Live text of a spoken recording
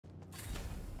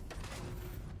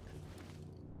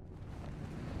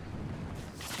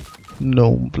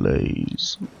Knoam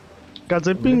plays.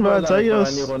 Kasi ping wat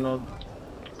ayos.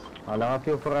 Ala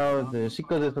ka vooruit, de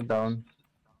zieke is down.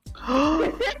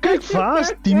 Kijk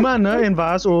vast, die man hè, en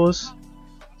waar is ons?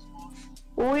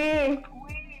 Oei.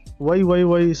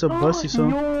 Wai, is een bus is zo.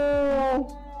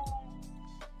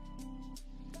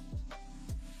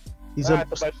 Is een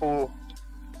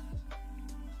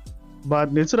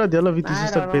maar net zo dat hele wit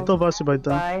is dat beter was je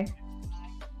buiten.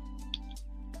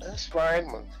 That's fine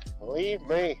man. Leave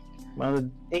me.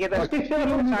 Man, Ik heb dat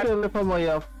van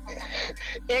mij af.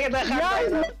 Ik heb dat gaat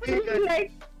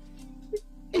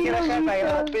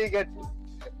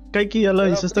Kijk hier, jelle,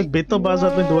 is een stuk beter was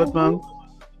dat we dood man.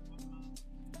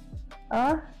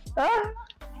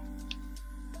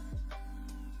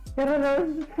 Pero dat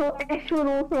is zo echt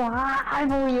zo voor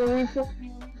je.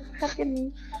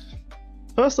 Fucking.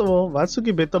 First of all, wat zoek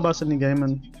je beter was in die game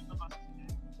man?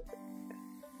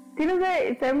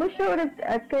 I'm not sure that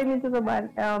I came into the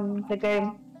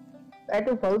game. I had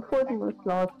to vote for it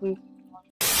last week.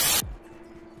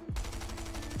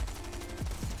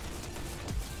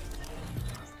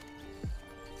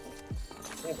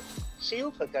 Zie je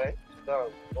hoeveel krijg?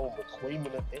 Oh, wat goeie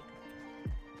minuut hè.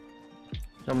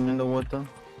 Jump in the water.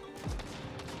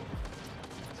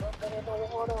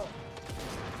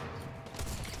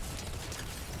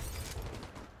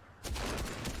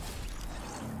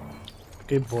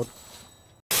 Okay, bot.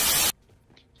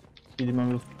 Die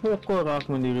man wil pokken raak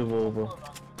met die revolver.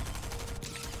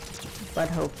 But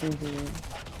hopefully.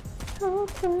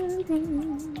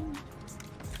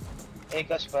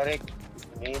 Ik als verrek.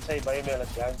 Mensen zijn bij mij aan het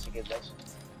gaan, zie je dat.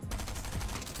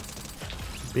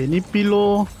 Benny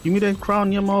Pillow, give me that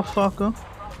crown, you motherfucker.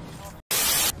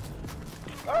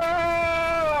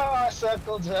 Ah,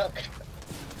 circle jerk.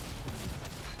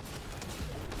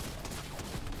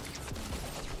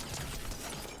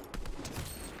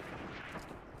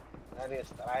 Dat is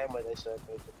draaien met deze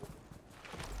circle.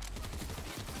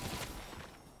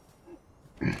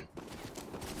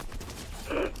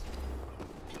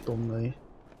 Dom nee.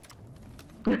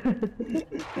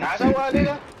 Ja, zo waar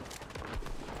liggen.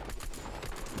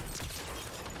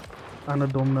 Aan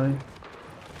het dom nee.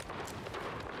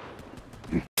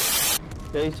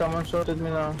 Okay, someone shorted me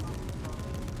now.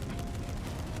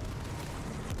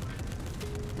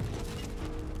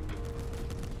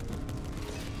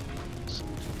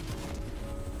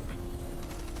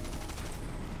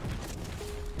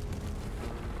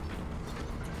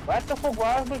 What the fuck,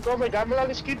 waar moet ik op mijn gamma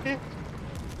laten schieten?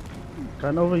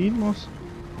 Kan overheen mos.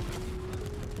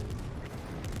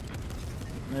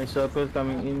 Nice circle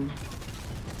coming in.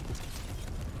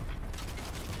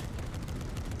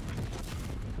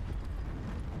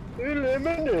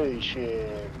 Elimination.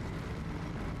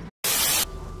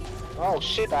 Oh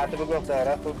shit, hij had ik nog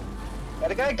daar.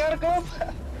 Ga ik kerk op?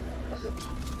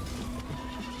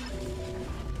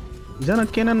 Je zijn het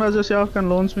kennen waar ze zelf kan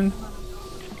launchen.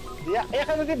 Ja, ik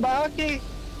ga met die bakkie.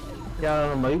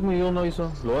 Ja, maar ik moet heel nooit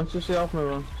zo. Launch jezelf maar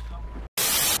man.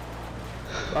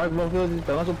 Ik mag veel die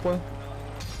tangas op point.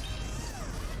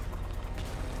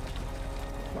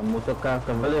 Dan moet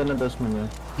elkaar wel in het manier.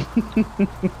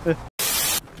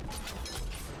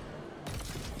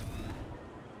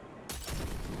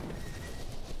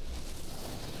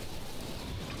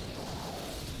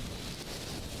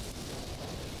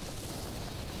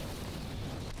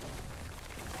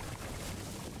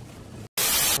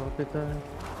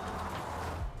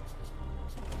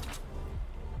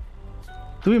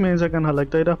 Twee mensen kan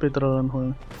gelijktijdig petrol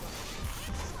aangooien.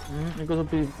 Ik was op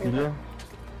die video.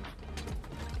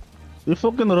 Die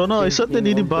fucking Ronald, is dat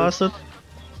niet die bastard?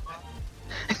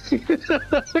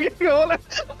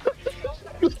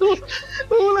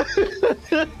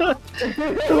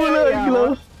 Hola, ik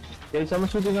geloof. Okay, someone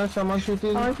shooting us, someone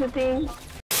shooting. Someone shooting.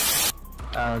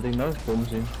 I think no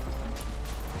bombs in.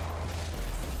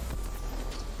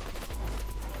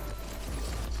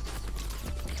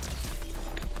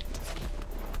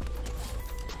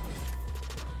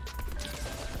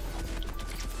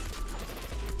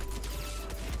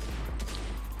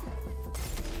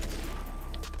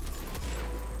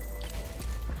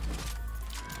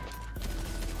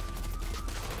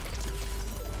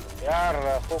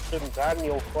 Ja, fucking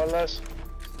Daniel Folles.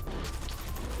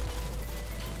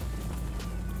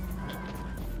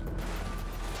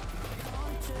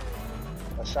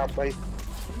 Sampai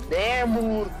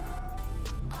Demur.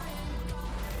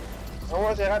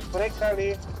 Awas ya kan break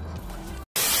kali.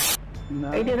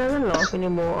 I didn't laugh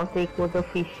anymore. I'll take with the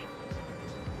fish.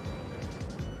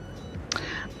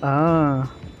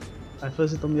 At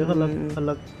first itong dia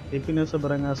halak happiness sa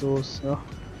barang asos. Oh.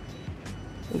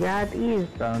 Yeah, it is.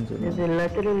 This is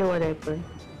literally what happened.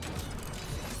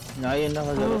 Ngayon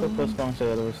nakalaro ko post pang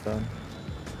zero star.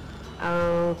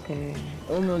 Okay.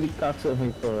 Only cats of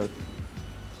my thought.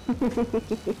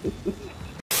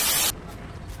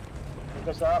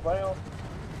 Because up, ayo.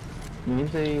 You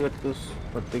say what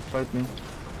take fight me?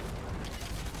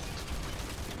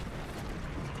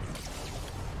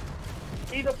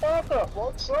 Eat the pata,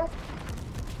 what's up?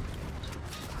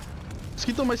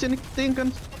 Skito may sinikting kan.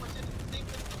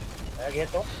 I get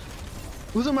to.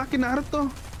 Usa makin Naruto.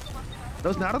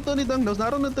 Daus Naruto nih dang, daus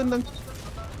Naruto dang.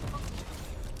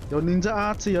 Yo ninja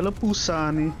art sih, lo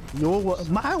pusa nih. Yo,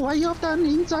 why you have that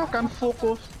ninja kan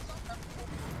focus?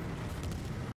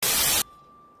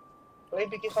 Play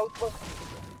big out mo.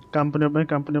 Company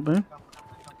apa?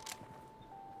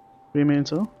 3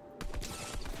 minutes oh.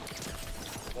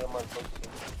 Naman po.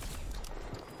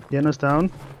 Yena's down.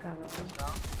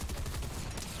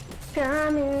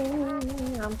 Coming.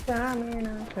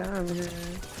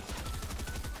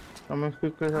 Come as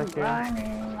quick as I can.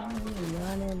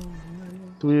 Running.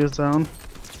 2 years down.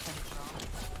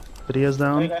 3 years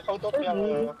down. Ay, out of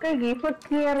yung... Pergi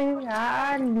carry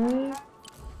ani.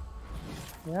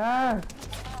 Ya.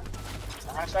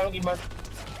 Asal gimana?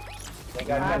 May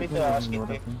dito, skip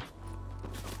eh.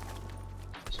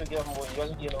 Sugyan mo,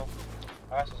 sugyan mo.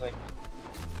 Sasay.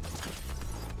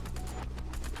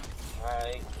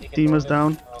 Team is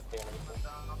down. Okay.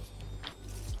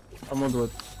 I'm on wood.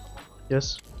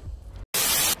 Yes.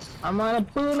 I'm out of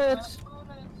bullets.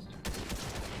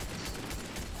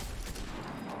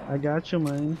 I got you,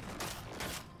 man.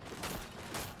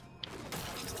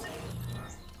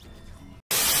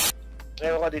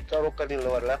 Ngayon ka dito, huwag ka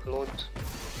niluwar lang, load.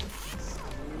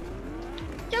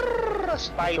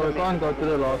 So I can't go to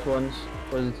the last ones,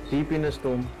 because it's deep in the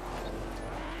storm.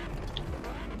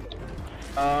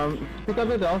 Pick up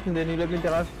the house and then you live in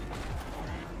the house.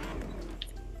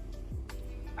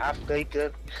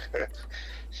 Updated.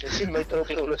 Kasi may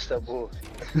trophy ulos na buo.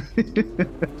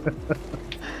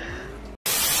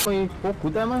 May poke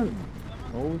kita man.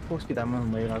 Oh, post kita man.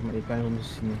 May ikan yung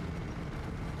sini.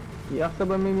 Iakta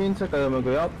ba may minsa kaya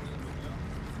mag-up?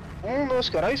 Mas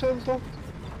karay saan to?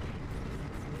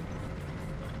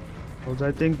 Was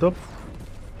I think top?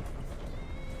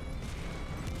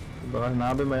 Baka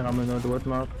nabi may kami na duwat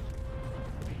mark.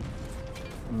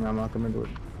 Nga kami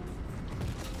duwat.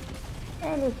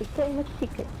 And it's a game of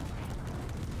chicken.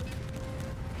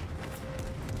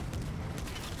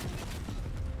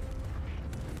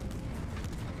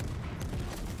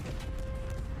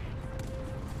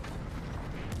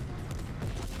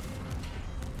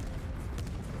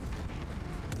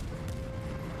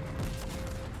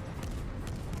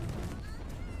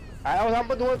 Ayaw saan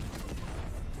pa doon?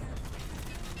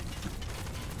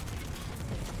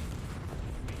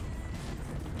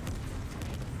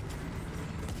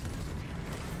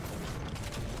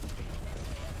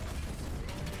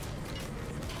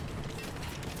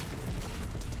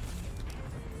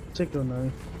 Check on now.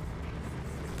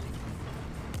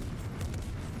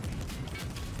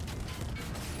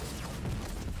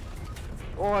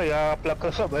 Oh ya, plug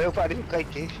ka sa bayo pa rin kay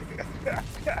Case.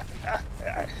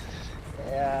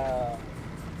 Yeah.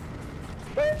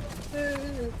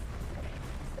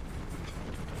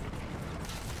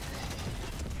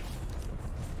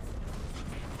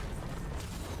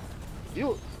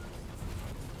 You.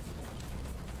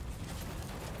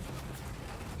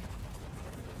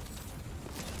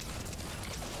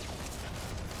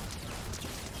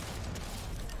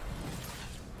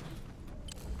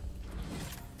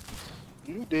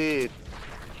 You did.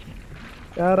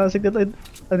 Cara sih kita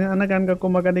anak kan ke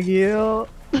kumakan gil.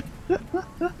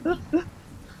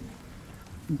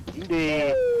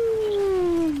 Hindi.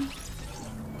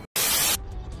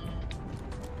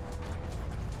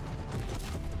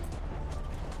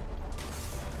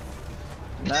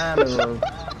 Nah, no.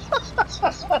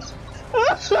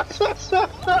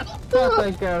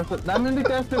 Patay ka. Dami hindi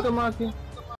ka sa kamaki.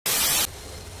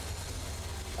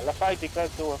 Ala fight ikaw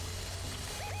to.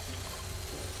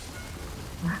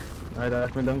 Ay,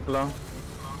 dahil may dunk lang.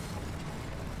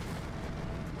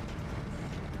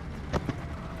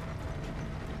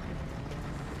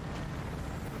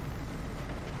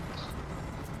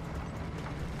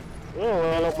 Oh,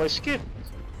 wala may skip.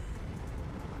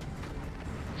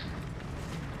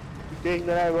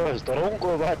 Tingnan na mo, storong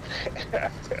ko bat.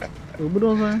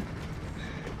 Bro, man.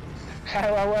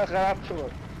 Hawawa ka po.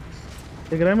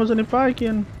 Igremos ni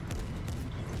Paikin.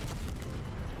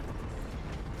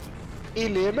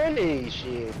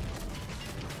 Elimination.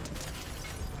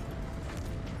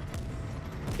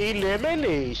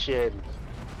 Elimination.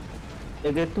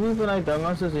 Ede tuwi pa na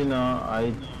itangan sa sina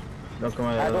ay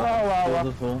nakamaya. Ano hawawa?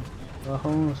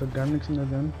 Ako sa ganik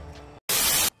sinagan.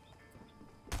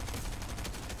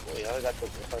 gato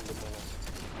ko pando mo.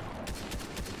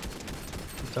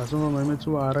 Sasa mamay met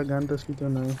zo arrogant as kita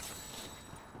na.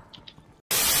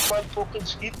 Man fucking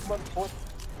skip man po.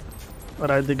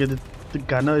 Alright, ik get de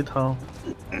gun uithaal.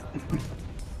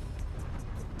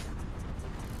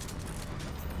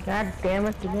 God damn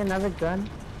it, give me another gun.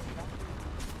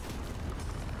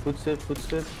 Footstep,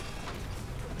 footstep.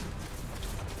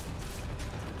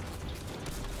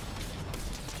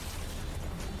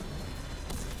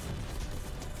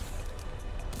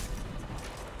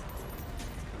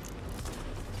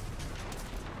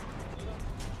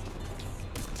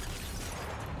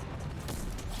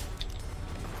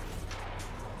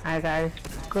 Hi guys,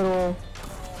 scroll,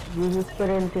 use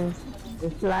sprinting,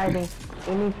 sliding,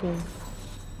 anything.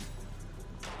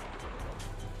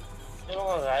 Pero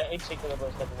nga, ay check ko na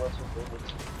ba sa buwan sa COVID.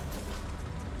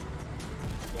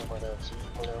 Yung mga si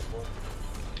mga po.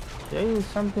 There is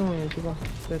something where you go.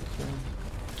 That's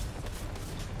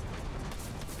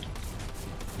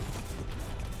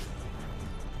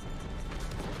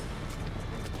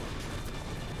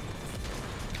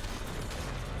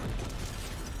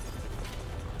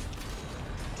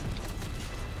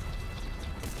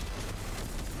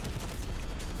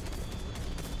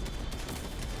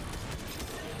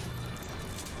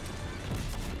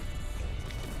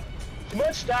Cuma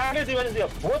started di mana dia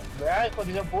boot, ya, kok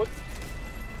dia boot.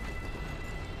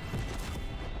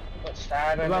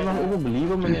 Started. Diba mas beli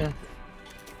ba man yan?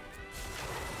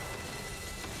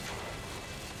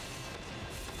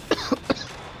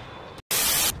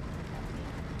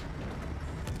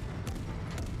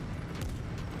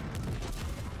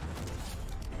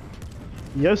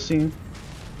 Yes, sim.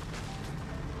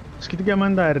 Acho que tem que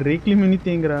mandar reclame ni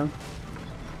tengra.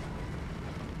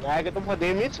 Ya, kita mau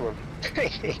damage man.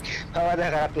 Hawa na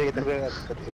kape kita ba.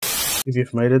 If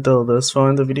you've made it till this far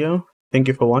in the video, thank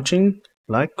you for watching.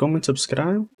 Like, comment,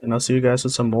 subscribe, and I'll see you guys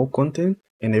with some more content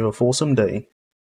and have a awesome day.